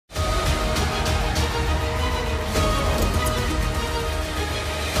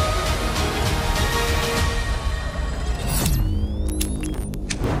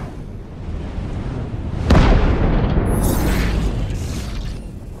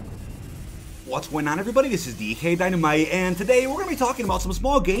What's going on, everybody? This is dkdynamite, and today we're going to be talking about some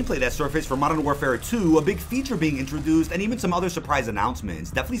small gameplay that surfaced for Modern Warfare 2, a big feature being introduced, and even some other surprise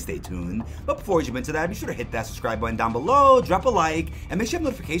announcements. Definitely stay tuned. But before we jump into that, be sure to hit that subscribe button down below, drop a like, and make sure you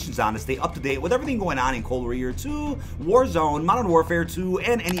have notifications on to stay up to date with everything going on in Cold War Year 2, Warzone, Modern Warfare 2,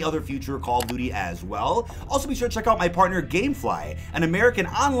 and any other future Call of Duty as well. Also, be sure to check out my partner GameFly, an American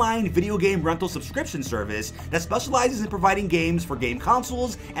online video game rental subscription service that specializes in providing games for game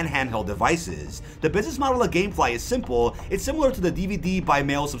consoles and handheld devices. The business model of GameFly is simple. It's similar to the DVD by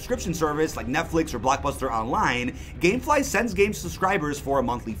mail subscription service like Netflix or Blockbuster Online. GameFly sends games to subscribers for a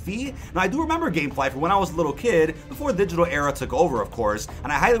monthly fee. Now, I do remember GameFly from when I was a little kid, before the digital era took over, of course,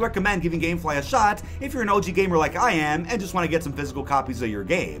 and I highly recommend giving GameFly a shot if you're an OG gamer like I am and just want to get some physical copies of your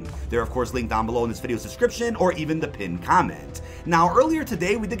game. They're, of course, linked down below in this video's description or even the pinned comment. Now, earlier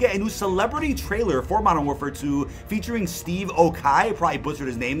today, we did get a new celebrity trailer for Modern Warfare 2 featuring Steve Okai. I probably butchered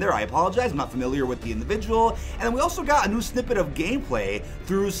his name there. I apologize. I'm not familiar with the individual. And then we also got a new snippet of gameplay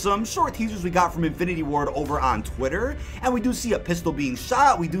through some short teasers we got from Infinity Ward over on Twitter. And we do see a pistol being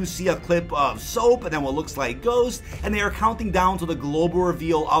shot. We do see a clip of Soap and then what looks like Ghost. And they are counting down to the global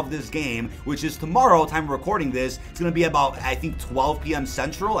reveal of this game, which is tomorrow, time of recording this. It's going to be about, I think, 12 p.m.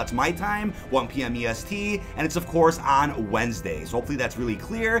 Central. That's my time, 1 p.m. EST. And it's, of course, on Wednesday. So hopefully that's really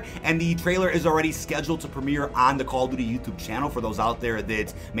clear. And the trailer is already scheduled to premiere on the Call of Duty YouTube channel for those out there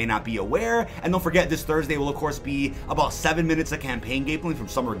that may not be aware. And don't forget, this Thursday will, of course, be about 7 minutes of campaign gameplay from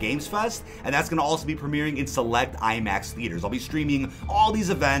Summer Games Fest. And that's going to also be premiering in select IMAX theaters. I'll be streaming all these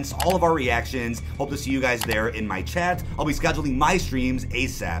events, all of our reactions. Hope to see you guys there in my chat. I'll be scheduling my streams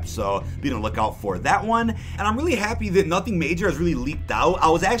ASAP, so be on the lookout for that one. And I'm really happy that nothing major has really leaked out. I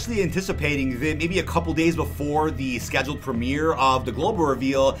was actually anticipating that maybe a couple days before the scheduled premiere of the global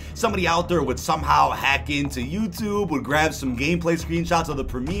reveal, somebody out there would somehow hack into YouTube, would grab some gameplay screenshots of the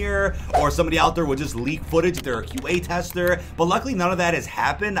premiere, or somebody out there would just leak footage if they're a QA tester. But luckily none of that has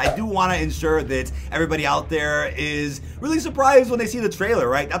happened. I do want to ensure that everybody out there is really surprised when they see the trailer,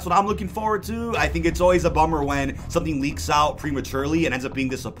 right? That's what I'm looking forward to. I think it's always a bummer when something leaks out prematurely and ends up being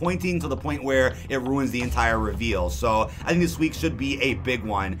disappointing to the point where it ruins the entire reveal. So I think this week should be a big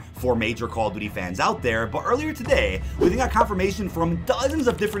one for major Call of Duty fans out there. But earlier today, we got confirmation from dozens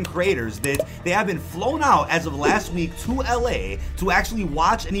of different creators that they have been flown out as of last week to LA to actually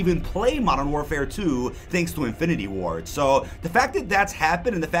watch and even play Modern Warfare 2 thanks to Infinity Ward. So the fact that that's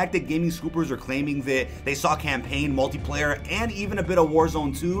happened and the fact that gaming scoopers are claiming that they saw campaign, multiplayer, and even a bit of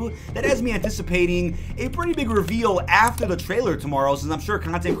Warzone 2, that has me anticipating a pretty big reveal after the trailer tomorrow, since I'm sure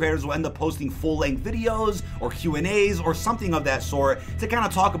content creators will end up posting full-length videos or Q&As or something of that sort to kind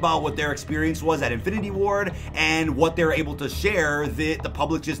of talk about what their experience was at Infinity Ward and what they're able to share that the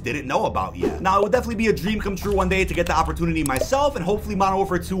public just didn't know about yet. Now, it would definitely be a dream come true one day to get the opportunity myself, and hopefully Modern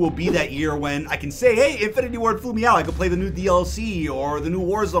Warfare 2 will be that year when I can say, hey, Infinity Ward flew me out. I could play the new DLC or the new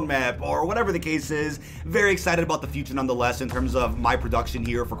Warzone map or whatever the case is. Very excited about the future nonetheless in terms of my production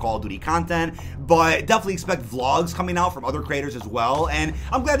here for Call of Duty content, but definitely expect vlogs coming out from other creators as well, and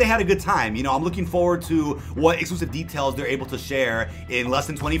I'm glad they had a good time. You know, I'm looking forward to what exclusive details they're able to share in less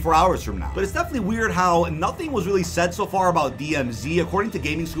than 24 hours from now. But it's definitely weird how nothing was really said so far about DMZ. According to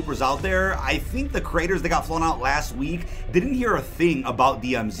gaming scoopers out there, I think the creators that got flown out last week didn't hear a thing about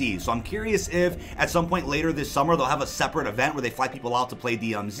DMZ. So I'm curious if at some point later this summer they'll have a separate event where they fly people out to play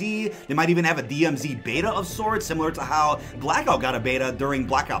DMZ. They might even have a DMZ beta of sorts, similar to how Blackout got a beta during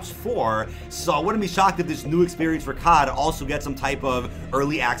Black Ops 4. So I wouldn't be shocked if this new experience for COD also gets some type of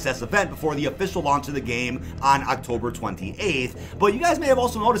early access event before the official launch of the game on October 28th. But you guys may have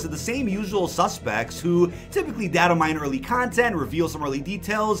also noticed that the same usual suspects who typically data mine early content, reveal some early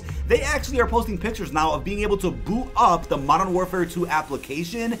details, they actually are posting pictures now of being able to boot up the Modern Warfare 2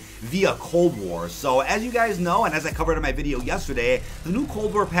 application via Cold War. So as you guys know, and as I covered in my video yesterday, the new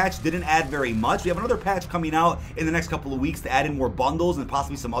Cold War patch didn't add very much. We have another patch coming out in the next couple of weeks to add in more bundles and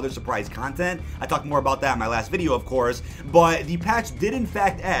possibly some other surprise content. I talked more about that in my last video, of course, but the patch did in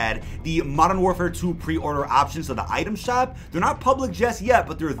fact add the Modern Warfare 2 pre-order options to the item shop. They're not public just yet,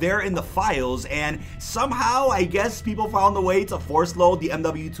 but they're there in the files, and somehow I guess people found a way to force load the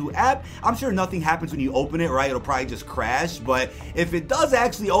MWII app. I'm sure nothing happens when you open it, right? It'll probably just crash, but if it does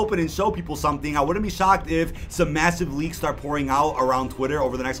actually open and show people something, I wouldn't be shocked if some massive leaks start pouring out around Twitter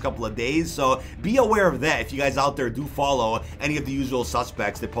over the next couple of days. So be aware of that if you guys out there do follow any of the usual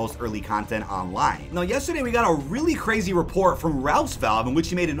suspects that post early content online. Now, yesterday we got a really crazy report from Ralph's Valve in which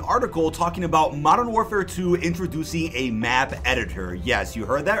he made an article talking about Modern Warfare 2 introducing a map editor. Yes, you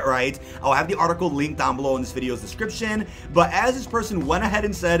heard that right. I'll have the article linked down below in this video's description, but as this person went ahead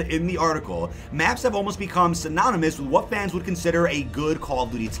and said in the article, maps have almost become synonymous with what fans would consider a good Call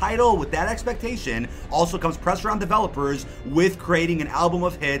of Duty title, with that expectation, also comes pressure on developers with creating an album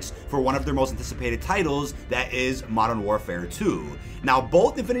of hits for one of their most anticipated titles, that is Modern Warfare 2. Now,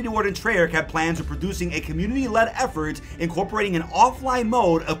 both Infinity Ward and Treyarch have plans of producing a community-led effort incorporating an offline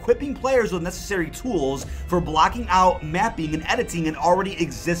mode, equipping players with necessary tools for blocking out, mapping, and editing an already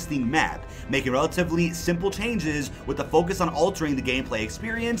existing map, making relatively simple changes with the focus on altering the gameplay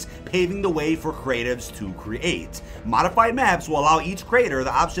experience, paving the way for creatives to create. Modified maps will allow each creator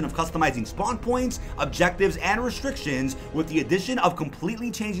the option of customizing spawn points, objectives, and restrictions, with the addition of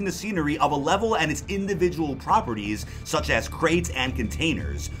completely changing the scenery of a level and its individual properties, such as crates and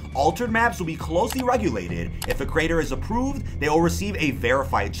containers. Altered maps will be closely regulated. If a creator is approved, they will receive a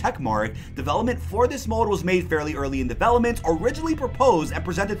verified checkmark. Development for this mode was made fairly early in development, originally proposed and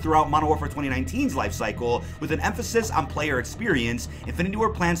presented throughout Modern Warfare 2019's life cycle, with an emphasis on player experience. Infinity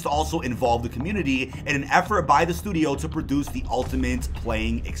Ward plans to also involve the community in an effort by the studio to produce the ultimate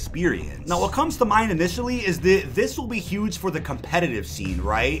playing experience. Now, what comes to mind initially is that this will be huge for the competitive scene,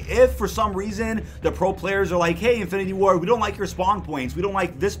 right? If for some reason the pro players are like, hey, Infinity Ward, we don't like your spawn points, we don't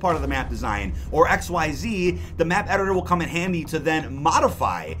like this part of the map design, or XYZ, the map editor will come in handy to then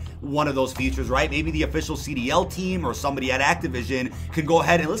modify one of those features, right? Maybe the official CDL team or somebody at Activision can go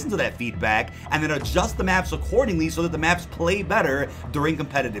ahead and listen to that feedback and then adjust the maps accordingly so that the maps play better during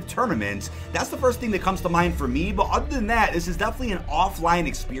competitive tournaments. That's the first thing that comes to mind for me, but other than that, this is definitely an offline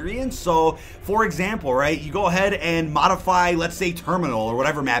experience. So, for example, right, you go ahead and modify, let's say, Terminal or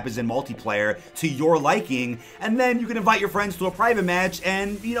whatever map is in multiplayer to your liking, and then you can invite your friends to a private match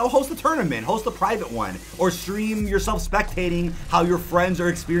and, you know, host a tournament, host a private one, or stream yourself spectating how your friends are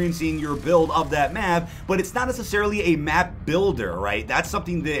experiencing your build of that map. But it's not necessarily a map builder, right? That's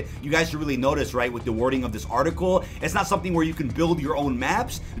something that you guys should really notice, right, with the wording of this article. It's not something where you can build your own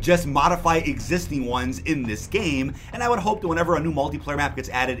maps, just modify existing ones in this game. And I would hope that whenever a new multiplayer map gets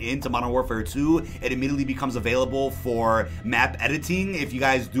added into Modern Warfare 2, it immediately becomes available for map editing if you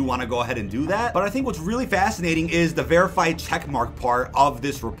guys do want to go ahead and do that. But I think what's really fascinating is the verified checkmark part of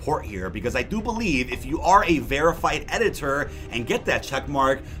this report here, because I do believe if you are a verified editor and get that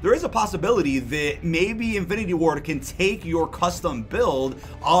checkmark, there is a possibility that maybe Infinity Ward can take your custom build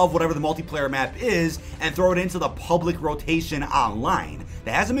of whatever the multiplayer map is and throw it into the public rotation online.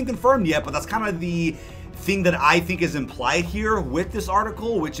 That hasn't been confirmed yet, but that's kind of the thing that I think is implied here with this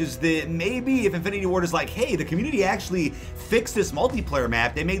article, which is that maybe if Infinity Ward is like, hey, the community actually fixed this multiplayer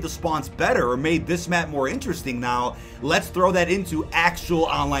map, they made the spawns better or made this map more interesting now, let's throw that into actual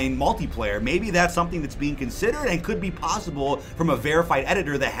online multiplayer. Maybe that's something that's being considered and could be possible from a verified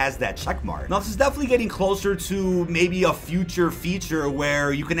editor that has that checkmark. Now, this is definitely getting closer to maybe a future feature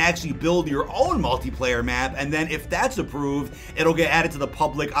where you can actually build your own multiplayer map, and then if that's approved, it'll get added to the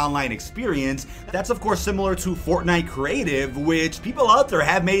public online experience. That's, of course, similar to Fortnite Creative, which people out there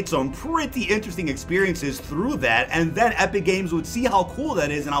have made some pretty interesting experiences through that, and then Epic Games would see how cool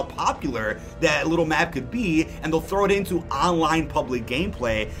that is and how popular that little map could be, and they'll throw it into online public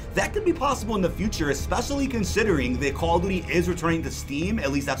gameplay. That could be possible in the future, especially considering that Call of Duty is returning to Steam.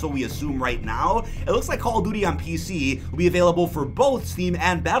 At least that's what we assume right now. It looks like Call of Duty on PC will be available for both Steam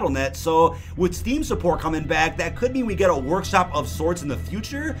and Battle.net, so with Steam support coming back, that could mean we get a workshop of sorts in the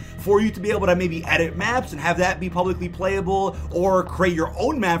future for you to be able to maybe edit maps and have that be publicly playable, or create your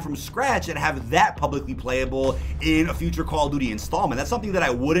own map from scratch and have that publicly playable in a future Call of Duty installment. That's something that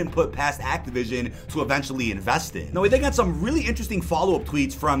I wouldn't put past Activision to eventually invest in. Now, we then got some really interesting follow-up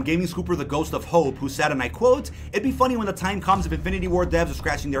tweets from Gaming Scooper the Ghost of Hope, who said, and I quote, "It'd be funny when the time comes if Infinity Ward devs are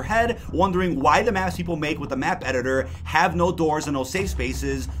scratching their head, wondering why the maps people make with the map editor have no doors and no safe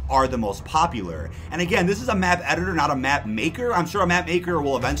spaces are the most popular." And again, this is a map editor, not a map maker. I'm sure a map maker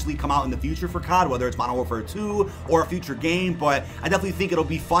will eventually come out in the future for COD, whether it's Modern Warfare 2 or a future game, but I definitely think it'll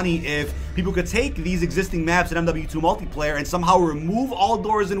be funny if people could take these existing maps in MW2 multiplayer and somehow remove all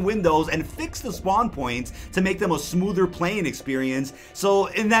doors and windows and fix the spawn points to make them a smoother playing experience. So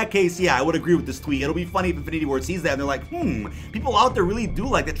in that case, yeah, I would agree with this tweet. It'll be funny if Infinity Ward sees that and they're like, people out there really do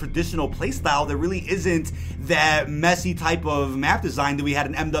like the traditional playstyle. There really isn't that messy type of map design that we had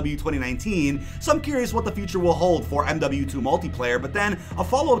in MW 2019. So I'm curious what the future will hold for MW2 multiplayer. But then a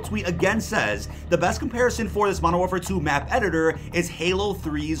follow-up tweet again says, the best comparison for this Modern Warfare 2 map editor is Halo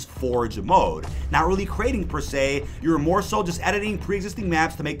 3's Forge mode. Not really creating per se, you're more so just editing pre-existing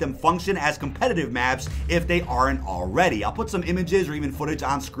maps to make them function as competitive maps if they aren't already. I'll put some images or even footage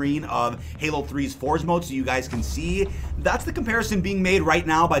on screen of Halo 3's Forge mode so you guys can see. That's the comparison being made right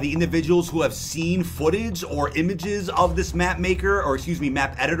now by the individuals who have seen footage or images of this map maker, or excuse me,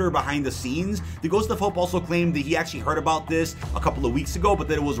 map editor behind the scenes. The Ghost of Hope also claimed that he actually heard about this a couple of weeks ago, but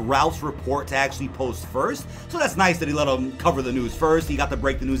that it was Ralph's report to actually post first, so that's nice that he let him cover the news first. He got to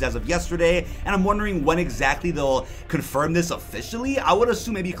break the news as of yesterday, and I'm wondering when exactly they'll confirm this officially. I would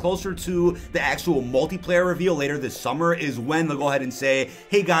assume maybe closer to the actual multiplayer reveal later this summer is when they'll go ahead and say,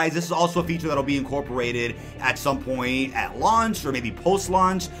 hey guys, this is also a feature that'll be incorporated at some point at launch or maybe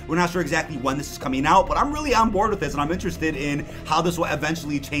post-launch. We're not sure exactly when this is coming out, but I'm really on board with this, and I'm interested in how this will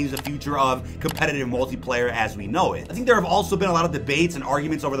eventually change the future of competitive multiplayer as we know it. I think there have also been a lot of debates and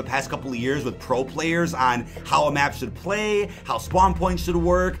arguments over the past couple of years with pro players on how a map should play, how spawn points should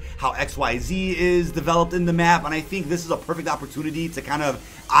work, how XYZ is developed in the map, and I think this is a perfect opportunity to kind of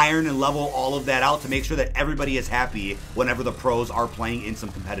iron and level all of that out to make sure that everybody is happy whenever the pros are playing in some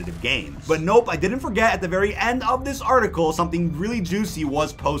competitive games. But nope, I didn't forget, at the very end of this article, something really juicy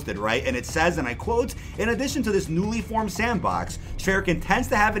was posted, right? And it says, and I quote, in addition to this newly formed sandbox, Treyarch intends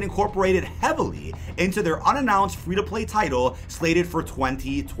to have it incorporated heavily into their unannounced free-to-play title slated for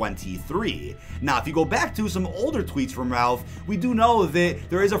 2023. Now, if you go back to some older tweets from Ralph, we do know that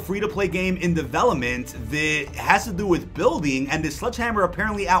there is a free-to-play game in development that has to do with building, and this Sledgehammer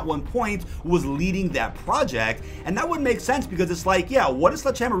apparently at one point was leading that project, and that would make sense because it's like, yeah, what is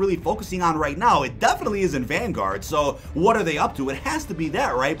Sledgehammer really focusing on right now? It definitely isn't Vanguard, so what are they up to? It has to be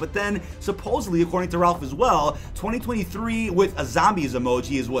that, right? But then supposedly, according to Ralph as well, 2023 with a zombies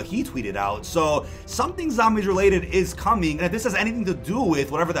emoji is what he tweeted out, so something zombies related is coming, and if this has anything to do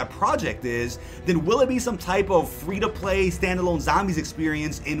with whatever that project is, then will it be some type of free-to-play standalone zombies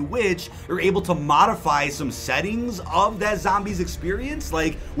experience in which you're able to modify some settings of that zombies experience?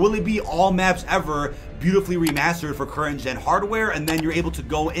 Like, will it be all maps ever beautifully remastered for current gen hardware, and then you're able to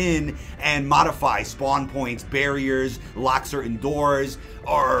go in and modify spawn points, barriers, lock certain doors,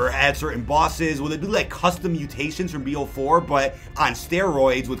 or add certain bosses? Will it be like custom mutations from BO4 but on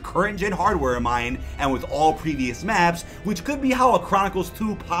steroids with current gen hardware in mind and with all previous maps, which could be how a Chronicles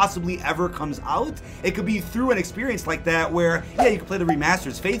 2 possibly ever comes out? It could be through an experience like that where, yeah, you can play the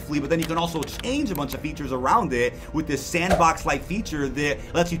remasters faithfully, but then you can also change a bunch of features around it with this sandbox-like feature that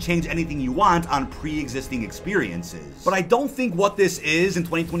lets you change anything you want on pre-existing experiences. But I don't think what this is in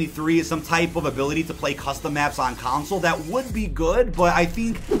 2023 is some type of ability to play custom maps on console. That would be good, but I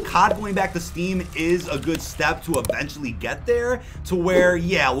think COD going back to Steam is a good step to eventually get there, to where,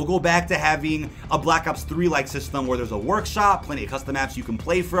 yeah, we'll go back to having a Black Ops 3-like system where there's a workshop, plenty of custom maps you can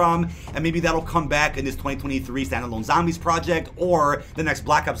play from, and maybe that'll come back in this 2023 standalone zombies project or the next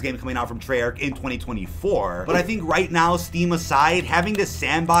Black Ops game coming out from Treyarch in 2024. But I think right now, Steam aside, having this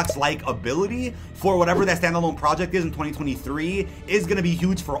sandbox-like ability for whatever that standalone project is in 2023 is going to be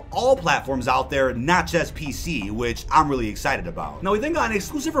huge for all platforms out there, not just PC, which I'm really excited about. Now, we then got an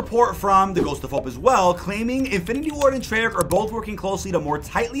exclusive report from the Ghost of Hope as well, claiming Infinity Ward and Treyarch are both working closely to more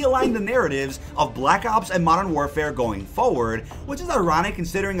tightly align the narratives of Black Ops and Modern Warfare going forward, which is ironic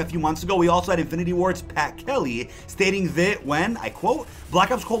considering a few months ago we also had Infinity Ward's Pat Kelly stating that when, I quote, Black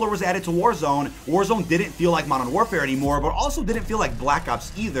Ops Cold War was added to Warzone, Warzone didn't feel like Modern Warfare anymore, but also didn't feel like Black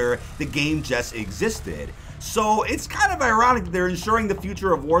Ops either. The game just existed. So it's kind of ironic that they're ensuring the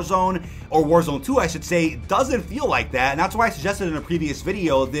future of Warzone, or Warzone 2 I should say, doesn't feel like that, and that's why I suggested in a previous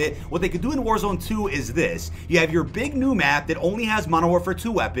video that what they could do in Warzone 2 is this. You have your big new map that only has Modern Warfare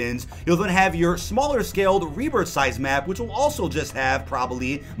 2 weapons, you'll then have your smaller scaled Rebirth size map, which will also just have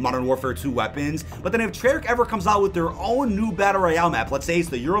probably Modern Warfare 2 weapons, but then if Treyarch ever comes out with their own new Battle Royale map, let's say it's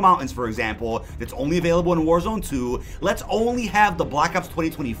the Euro Mountains for example, that's only available in Warzone 2, let's only have the Black Ops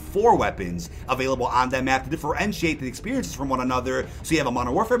 2024 weapons available on that map to differentiate the experiences from one another, so you have a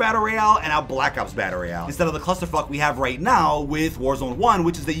Modern Warfare Battle Royale and a Black Ops Battle Royale, instead of the clusterfuck we have right now with Warzone 1,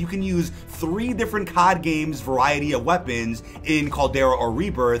 which is that you can use 3 different COD games variety of weapons in Caldera or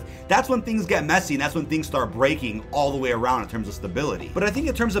Rebirth. That's when things get messy, and that's when things start breaking all the way around in terms of stability. But I think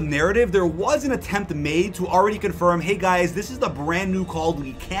in terms of narrative, there was an attempt made to already confirm, hey guys, this is the brand new Call of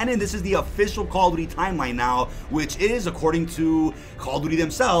Duty canon, this is the official Call of Duty timeline now, which is, according to Call of Duty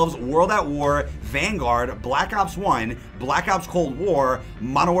themselves, World at War, Vanguard, Black Ops 1, Black Ops Cold War,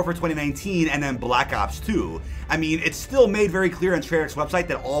 Modern Warfare 2019, and then Black Ops 2. I mean, it's still made very clear on Treyarch's website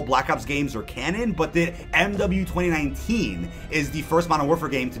that all Black Ops games are canon, but that MW 2019 is the first Modern Warfare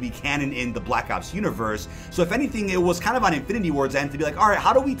game to be canon in the Black Ops universe. So if anything, it was kind of on Infinity Ward's end to be like, all right,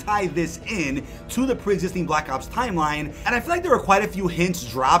 how do we tie this in to the pre-existing Black Ops timeline? And I feel like there were quite a few hints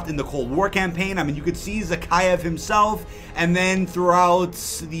dropped in the Cold War campaign. I mean, you could see Zakayev himself, and then throughout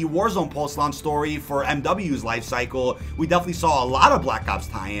the Warzone post-launch story for MW, MWII's life cycle, we definitely saw a lot of Black Ops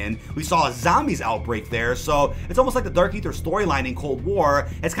tie-in. We saw a zombies outbreak there, so it's almost like the Dark Ether storyline in Cold War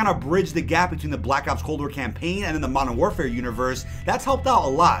has kind of bridged the gap between the Black Ops Cold War campaign and then the Modern Warfare universe. That's helped out a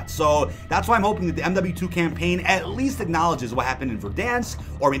lot, so that's why I'm hoping that the MW2 campaign at least acknowledges what happened in Verdansk,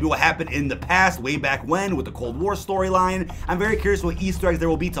 or maybe what happened in the past, way back when, with the Cold War storyline. I'm very curious what Easter eggs there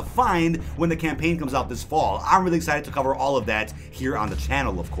will be to find when the campaign comes out this fall. I'm really excited to cover all of that here on the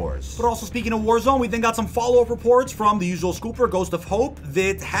channel, of course. But also, speaking of Warzone, we then got some follow-up reports from the usual scooper, Ghost of Hope,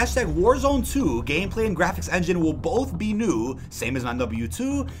 that hashtag Warzone 2 gameplay and graphics engine will both be new, same as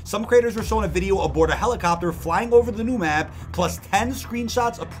MW2. Some creators were shown a video aboard a helicopter flying over the new map, plus 10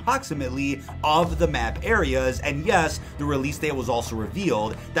 screenshots approximately of the map areas, and yes, the release date was also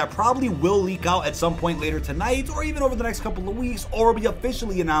revealed. That probably will leak out at some point later tonight, or even over the next couple of weeks, or be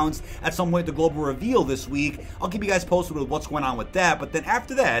officially announced at some point at the global reveal this week. I'll keep you guys posted with what's going on with that. But then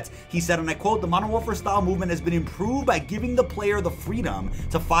after that, he said, and I quote, "The Modern Warfare style movement has been improved by giving the player the freedom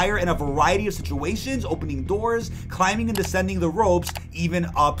to fire in a variety of situations, opening doors, climbing and descending the ropes, even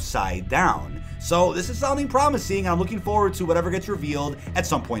upside down." So this is sounding promising, and I'm looking forward to whatever gets revealed at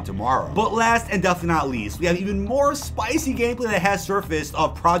some point tomorrow. But last and definitely not least, we have even more spicy gameplay that has surfaced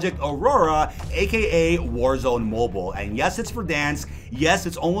of Project Aurora, aka Warzone Mobile. And yes, it's Verdansk. Yes,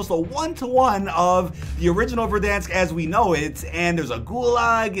 it's almost a one-to-one of the original Verdansk as we know it, and there's a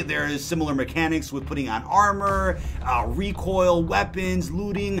gulag, there's similar mechanics with putting on armor, recoil, weapons,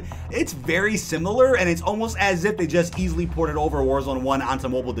 looting. It's very similar, and it's almost as if they just easily ported over Warzone 1 onto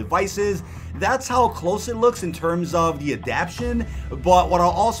mobile devices. That's how close it looks in terms of the adaptation, but what I'll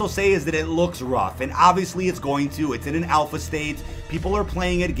also say is that it looks rough, and obviously it's in an alpha state, people are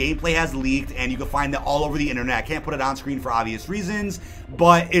playing it, gameplay has leaked, and you can find that all over the internet. I can't put it on screen for obvious reasons,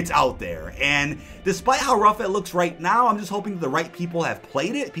 but it's out there, and despite how rough it looks right now, I'm just hoping that the right people have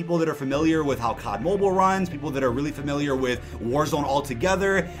played it, people that are familiar with how COD Mobile runs, people that are really familiar with Warzone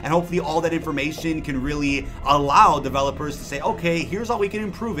altogether, and hopefully all that information can really allow developers to say, okay, here's how we can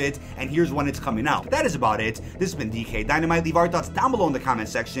improve it, and here's when it's coming out. But that is about it. This has been dkdynamite. Leave our thoughts down below in the comment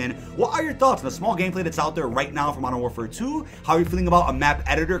section. What are your thoughts on the small gameplay that's out there right now for Modern Warfare 2? How are you feeling about a map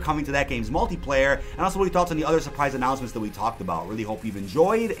editor coming to that game's multiplayer? And also what are your thoughts on the other surprise announcements that we talked about? Really hope you've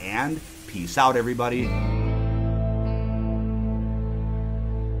enjoyed, and peace out, everybody.